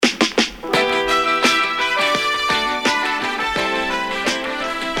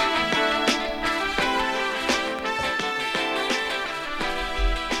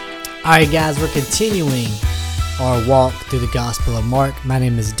Alright guys, we're continuing our walk through the Gospel of Mark. My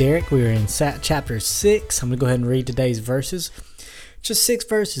name is Derek. We are in chapter 6. I'm going to go ahead and read today's verses. Just 6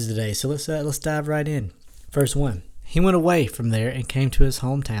 verses today, so let's dive right in. Verse 1. He went away from there and came to his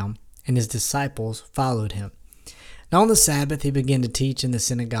hometown, and his disciples followed him. Now on the Sabbath he began to teach in the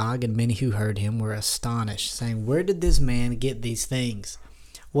synagogue, and many who heard him were astonished, saying, "Where did this man get these things?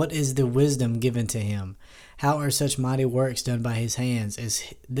 What is the wisdom given to him? How are such mighty works done by his hands?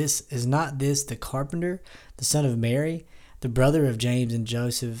 Is not this the carpenter, the son of Mary, the brother of James and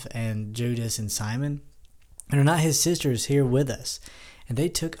Joseph and Judas and Simon? And are not his sisters here with us?" And they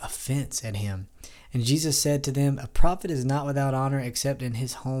took offense at him. And Jesus said to them, "A prophet is not without honor except in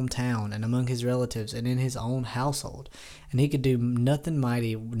his hometown and among his relatives and in his own household." And he could do no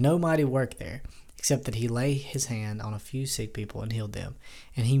mighty work there, except that he lay his hand on a few sick people and healed them.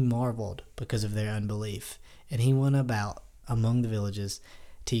 And he marveled because of their unbelief. And he went about among the villages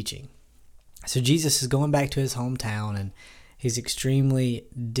teaching. So Jesus is going back to his hometown, and he's extremely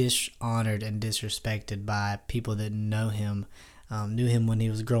dishonored and disrespected by people that knew him when he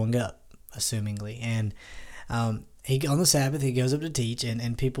was growing up, assumingly. And on the Sabbath, he goes up to teach,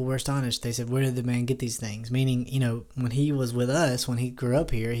 and people were astonished. They said, "Where did the man get these things?" Meaning, when he was with us, when he grew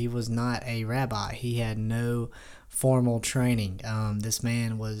up here, he was not a rabbi. He had no formal training. This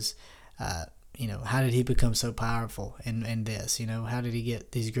man was, how did he become so powerful in this? How did he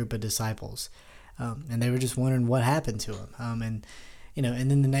get these group of disciples? And they were just wondering what happened to him. And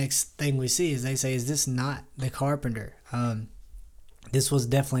then the next thing we see is they say, "Is this not the carpenter?" This was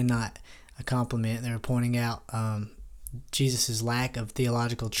definitely not a compliment. They were pointing out Jesus' lack of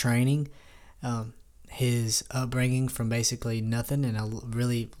theological training, his upbringing from basically nothing and a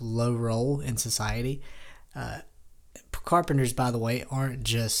really low role in society. Carpenters, by the way, aren't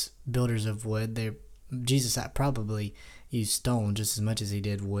just builders of wood. Jesus probably used stone just as much as he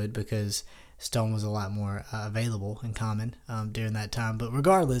did wood, because stone was a lot more available and common during that time. But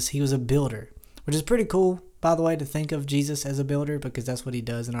regardless, he was a builder, which is pretty cool, by the way, to think of Jesus as a builder, because that's what he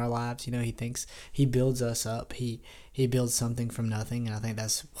does in our lives. He thinks he builds us up. He builds something from nothing, and I think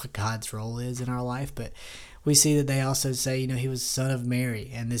that's what God's role is in our life. But we see that they also say, he was son of Mary,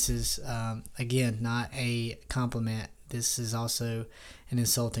 and this is, again, not a compliment. This is also an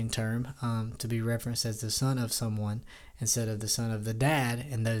insulting term, to be referenced as the son of someone instead of the son of the dad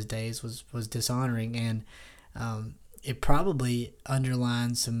in those days was dishonoring, and it probably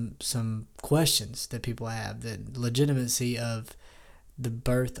underlines some questions that people have, the legitimacy of the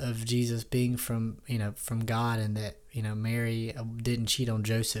birth of Jesus being from God, and that Mary didn't cheat on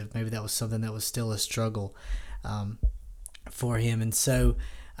Joseph. Maybe that was something that was still a struggle for him, and so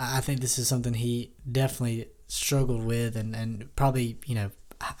I think this is something he definitely struggled with, and probably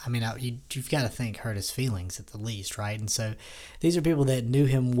you've got to think hurt his feelings at the least, right? And so these are people that knew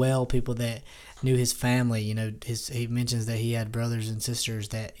him well, people that knew his family. He mentions that he had brothers and sisters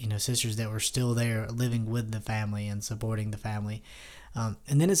sisters that were still there living with the family and supporting the family. And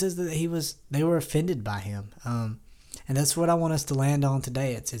then it says that they were offended by him. And that's what I want us to land on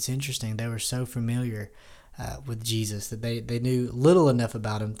today. It's interesting. They were so familiar with Jesus that they knew little enough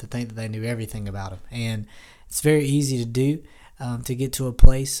about him to think that they knew everything about him. And it's very easy to do, to get to a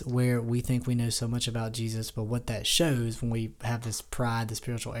place where we think we know so much about Jesus, but what that shows when we have this pride, the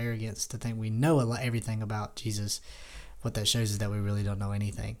spiritual arrogance to think we know everything about Jesus, what that shows is that we really don't know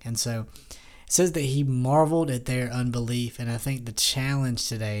anything. And so it says that he marveled at their unbelief, and I think the challenge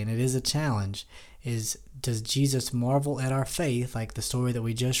today, and it is a challenge, is, does Jesus marvel at our faith, like the story that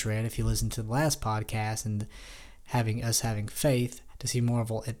we just read? If you listen to the last podcast and having faith, does he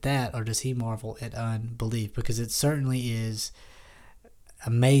marvel at that, or does he marvel at unbelief? Because it certainly is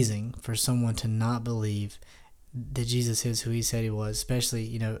amazing for someone to not believe that Jesus is who he said he was,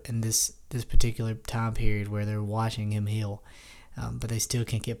 especially in this particular time period where they're watching him heal, but they still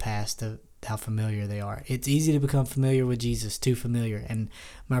can't get past how familiar they are. It's easy to become familiar with Jesus, too familiar, and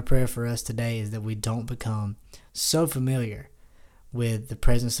my prayer for us today is that we don't become so familiar with the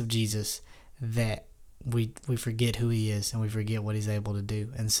presence of Jesus that we forget who he is and we forget what he's able to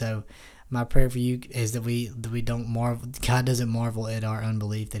do. And so my prayer for you is that we don't marvel. God doesn't marvel at our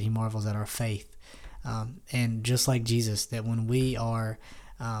unbelief, that he marvels at our faith. And just like Jesus, that when we are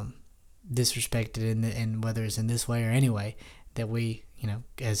disrespected, and whether it's in this way or any way, that we,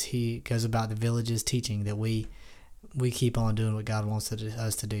 as he goes about the villages teaching, that we keep on doing what God wants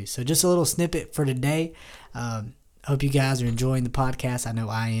us to do. So just a little snippet for today. Hope you guys are enjoying the podcast. I know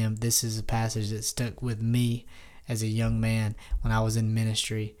I am. This is a passage that stuck with me as a young man when I was in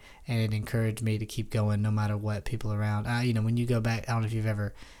ministry, and it encouraged me to keep going no matter what people around. When you go back, I don't know if you've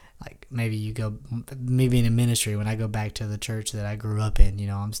ever like maybe you go, me being in ministry, when I go back to the church that I grew up in,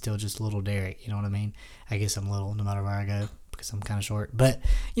 I'm still just little Derek. You know what I mean? I guess I'm little no matter where I go because I'm kind of short, but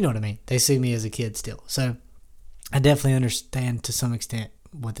you know what I mean? They see me as a kid still. So I definitely understand to some extent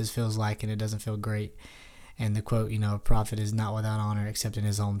what this feels like, and it doesn't feel great. And the quote, a prophet is not without honor except in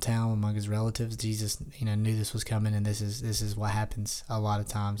his hometown among his relatives. Jesus, knew this was coming, and this is what happens a lot of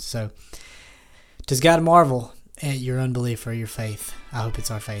times. So does God marvel at your unbelief or your faith? I hope it's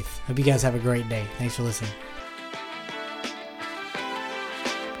our faith. Hope you guys have a great day. Thanks for listening.